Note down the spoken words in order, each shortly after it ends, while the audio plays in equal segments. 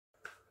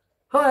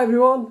Hi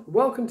everyone,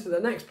 welcome to the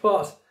next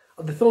part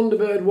of the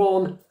Thunderbird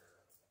 1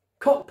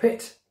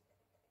 cockpit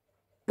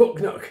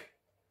book-nook.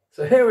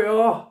 So here we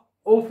are,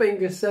 all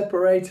fingers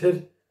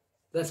separated.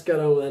 Let's get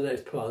on with the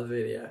next part of the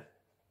video.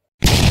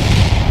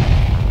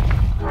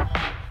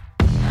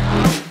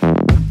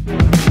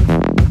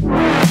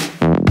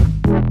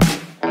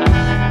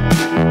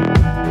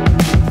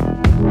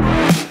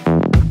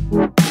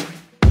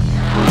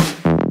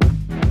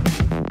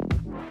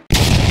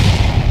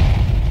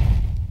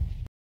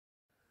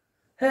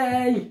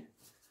 Hey!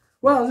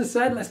 Well, as I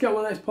said, let's get on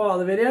with the next part of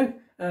the video.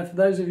 For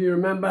those of you who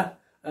remember,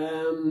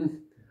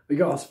 we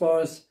got as far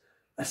as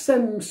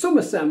some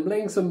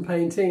assembling, some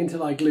painting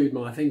until I glued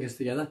my fingers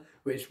together,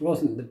 which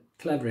wasn't the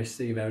cleverest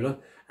thing I've ever done.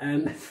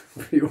 And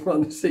if you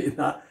want to see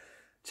that,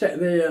 check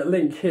the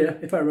link here,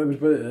 if I remember to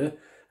put it there,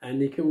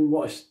 and you can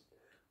watch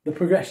the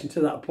progression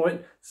to that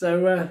point.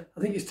 So I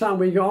think it's time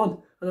we got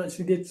on and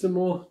actually did some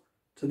more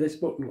to this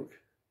book-nook.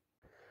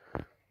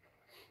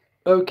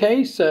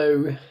 Okay,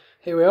 so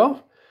here we are.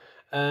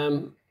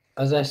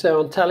 As I say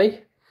on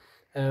telly,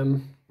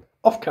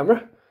 off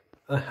camera,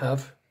 I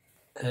have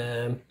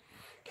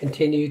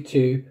continued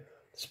to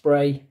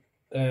spray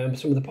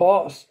some of the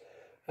parts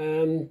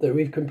that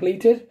we've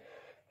completed.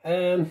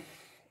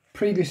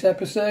 Previous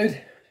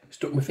episode,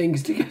 stuck my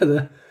fingers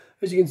together,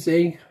 as you can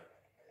see,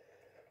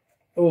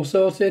 all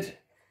sorted.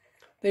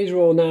 These are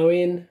all now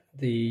in,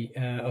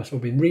 also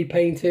been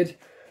repainted.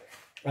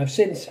 I've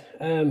since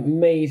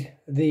made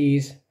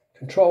these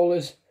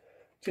controllers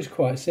just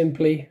quite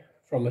simply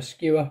from a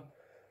skewer,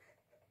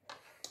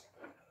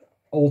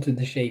 altered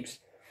the shapes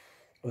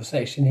of the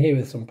section here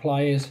with some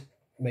pliers,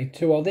 made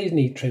two of these,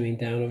 need trimming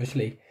down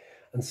obviously,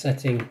 and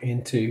setting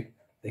into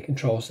the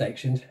control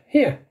sections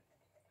here.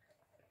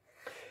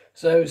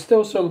 So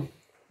still some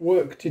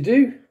work to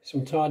do,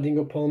 some tidying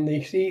up on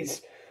these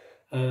seats,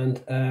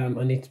 and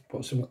I need to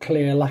put some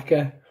clear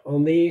lacquer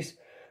on these.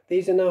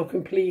 These are now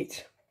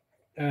complete.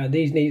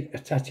 These need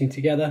attaching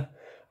together,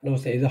 and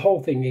also the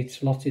whole thing needs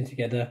slotting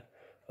together,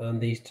 and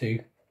these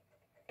two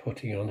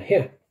putting on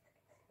here.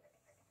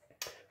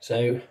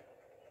 So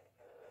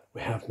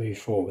we have moved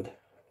forward.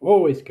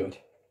 Always good.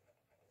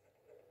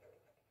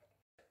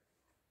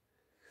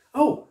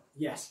 Oh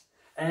yes,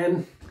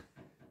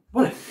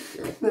 what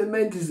I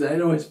meant to say, I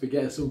always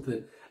forget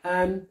something.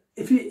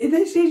 If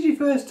this is your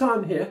first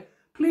time here,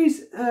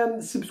 please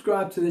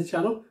subscribe to the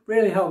channel.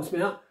 Really helps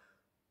me out.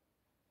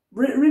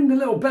 Ring the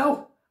little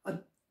bell. I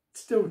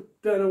still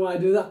don't know why I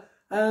do that.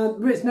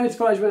 But it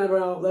notifies you whenever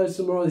I upload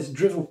some more of this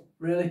drivel,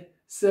 really.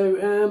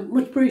 So,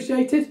 much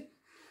appreciated.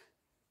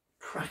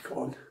 Crack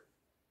on.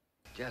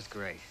 Just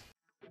great.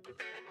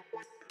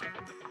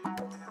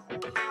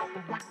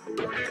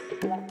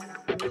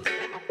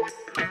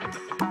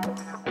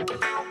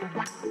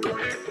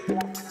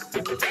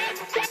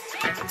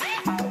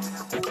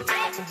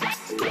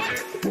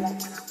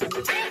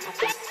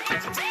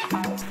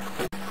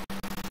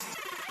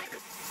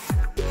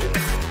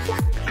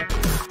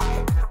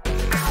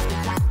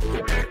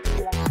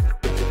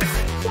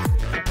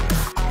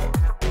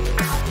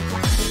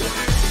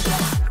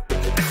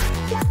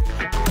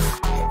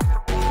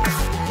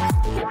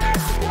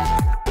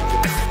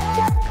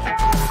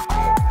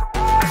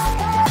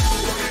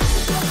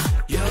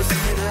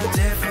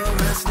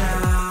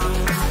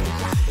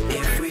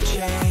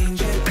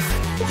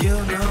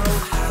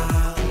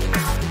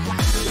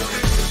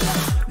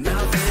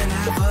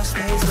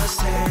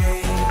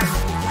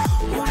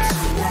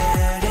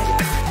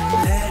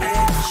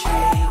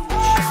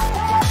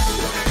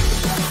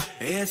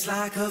 It's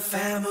like a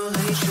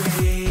family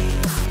tree,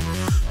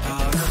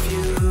 part of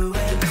you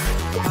and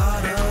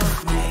part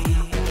of me.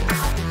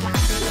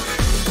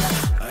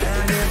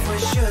 And if we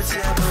should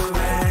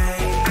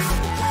separate,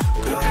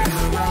 go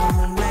your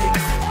own way,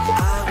 I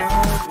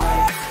won't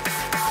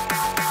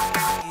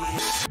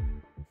wait.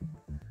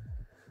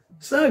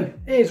 So,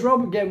 here's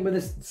Rob again with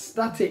his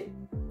static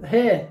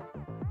hair,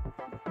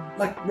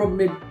 like rubbing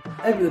me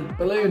over the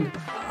balloon.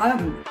 I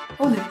haven't,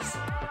 honest.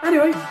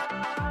 Anyway,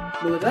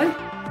 another day.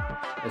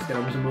 Let's get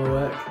on with some more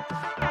work.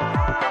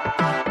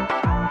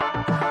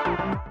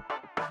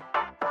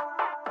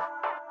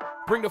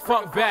 Bring the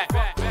funk back.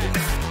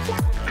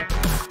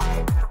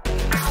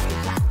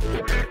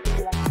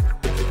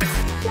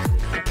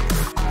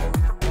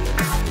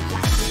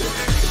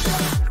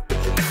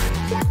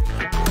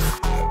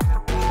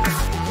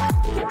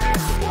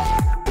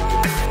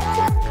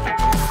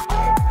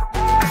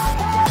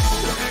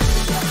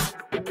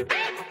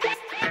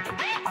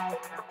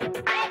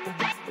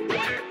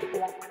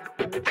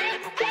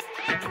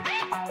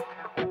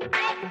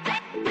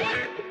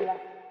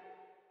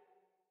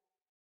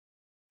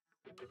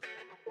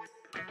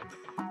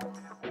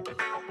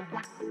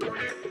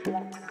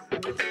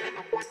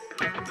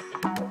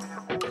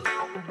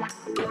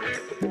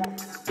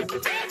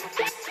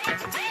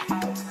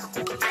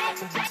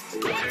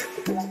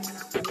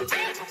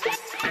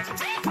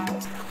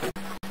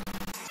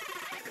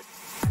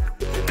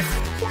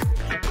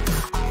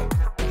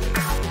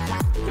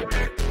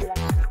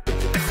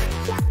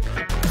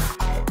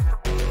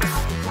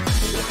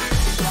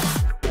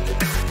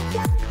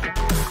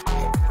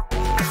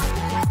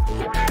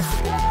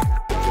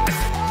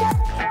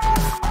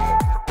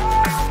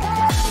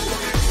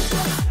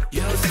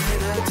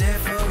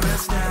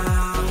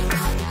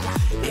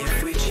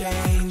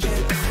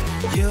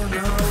 you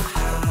know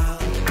how.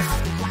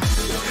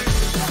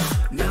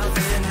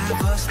 Nothing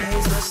ever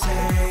stays the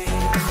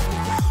same.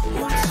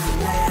 Once you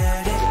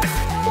let it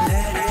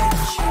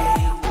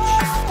change.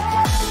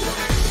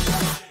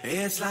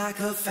 It's like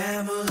a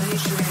family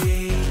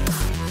tree.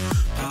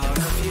 Part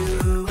of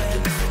you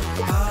and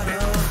part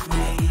of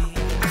me.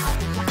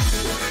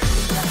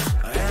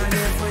 And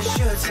if we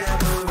should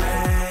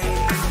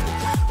separate,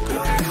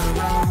 go your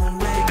own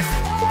way,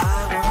 I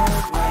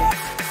won't wait.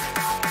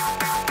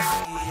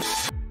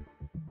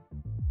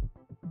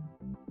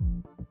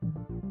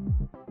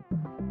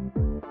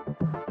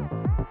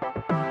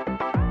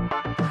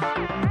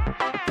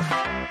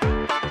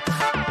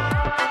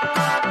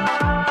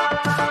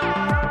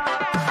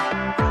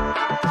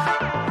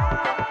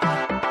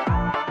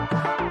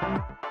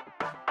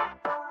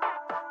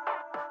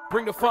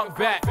 Bring the funk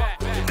back.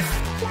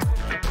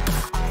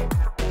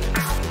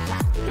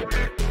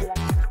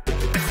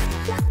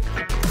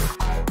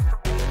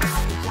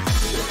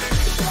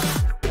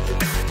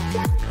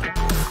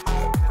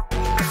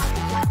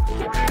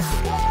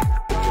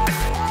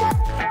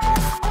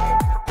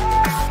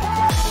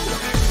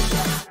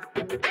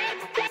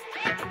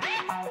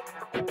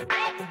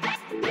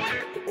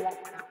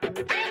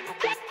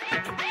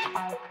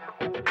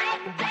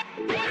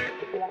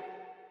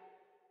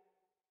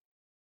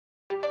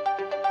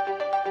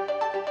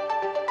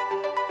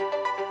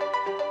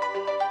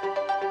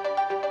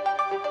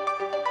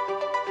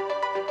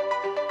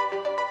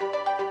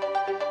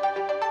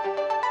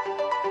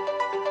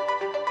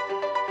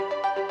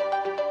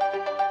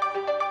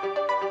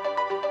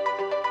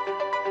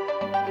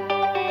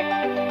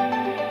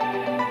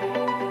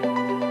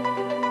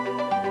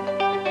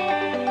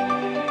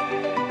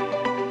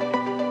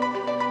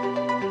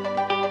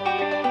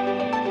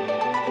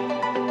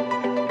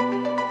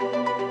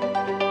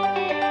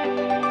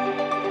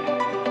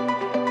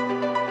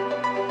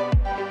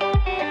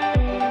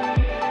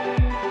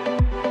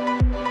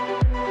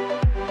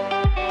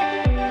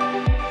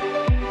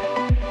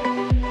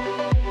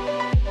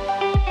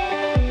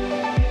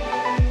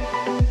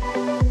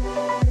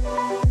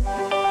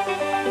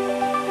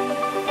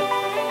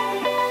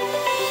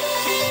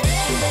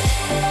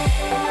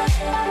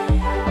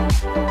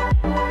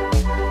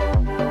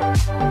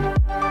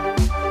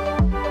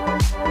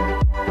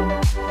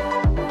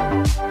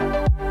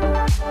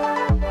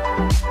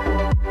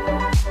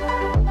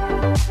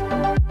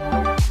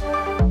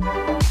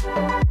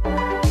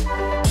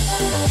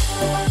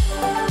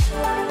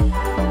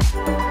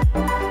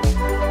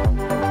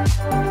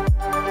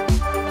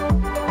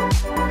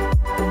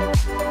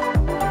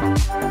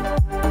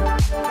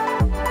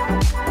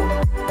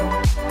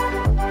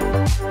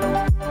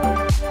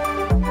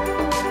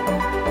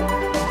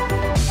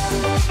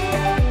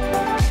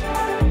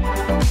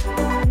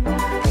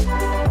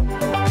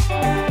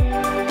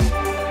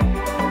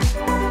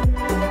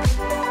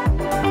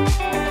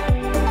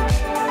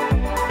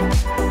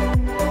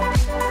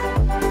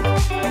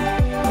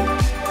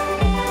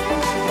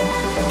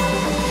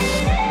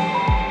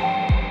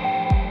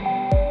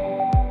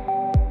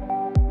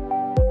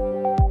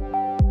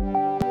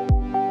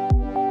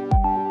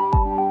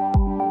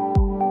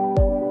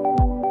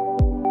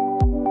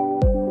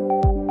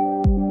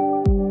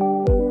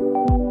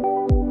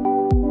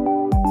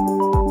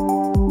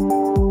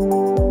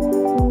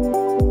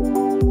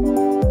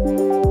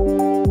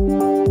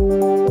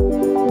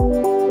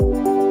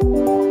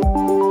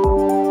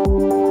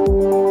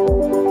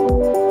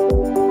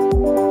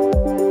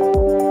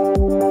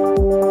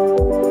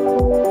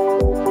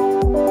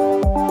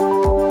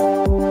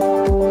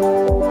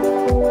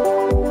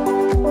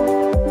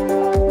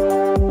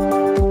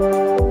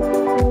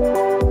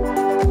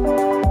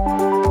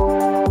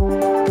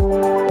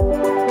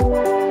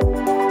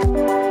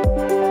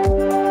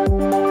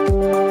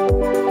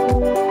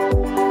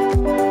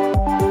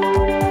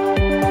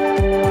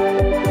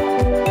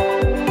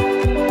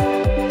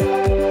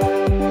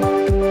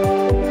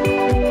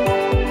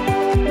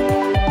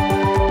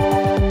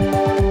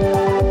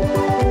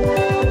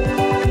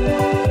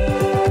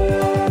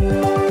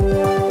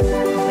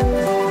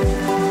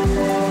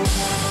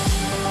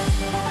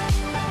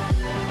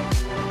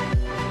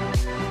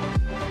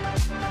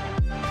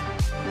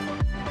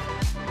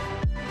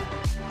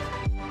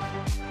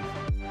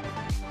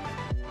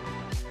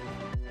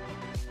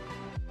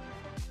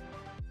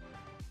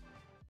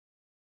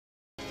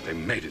 They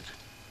made it.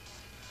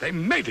 They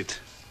made it.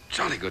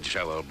 Jolly good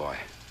show, old boy.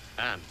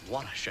 And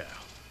what a show.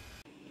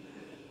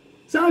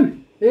 So,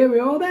 here we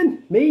are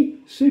then.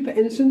 Me, super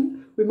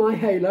innocent, with my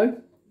halo.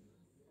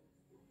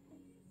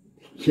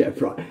 Yeah,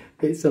 right.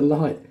 It's a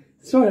light.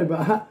 Sorry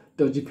about that.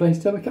 Dodgy place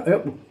to have a cut.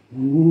 Oh.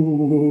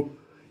 Ooh.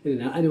 In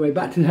and out. Anyway,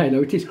 back to the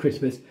halo. It is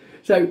Christmas.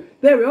 So,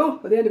 there we are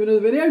at the end of another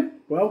video.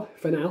 Well,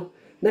 for now.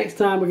 Next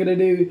time we're going to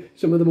do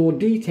some of the more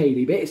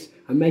detaily bits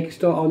and make a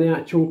start on the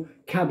actual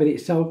cabin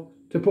itself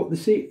to put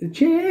the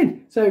chair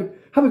in. So,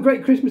 have a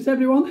great Christmas,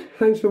 everyone.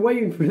 Thanks for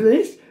waiting for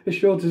this, as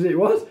short as it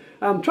was.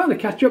 I'm trying to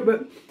catch up,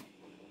 but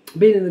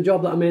being in the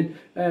job that I'm in,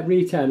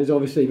 retail is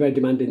obviously very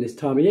demanding this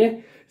time of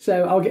year.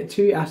 So I'll get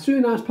to it as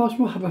soon as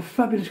possible. Have a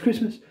fabulous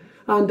Christmas.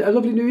 And a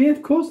lovely new year,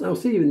 of course. And I'll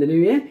see you in the new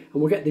year, and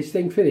we'll get this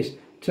thing finished.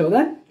 Till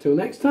then, till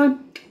next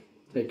time,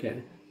 take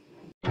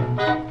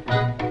care.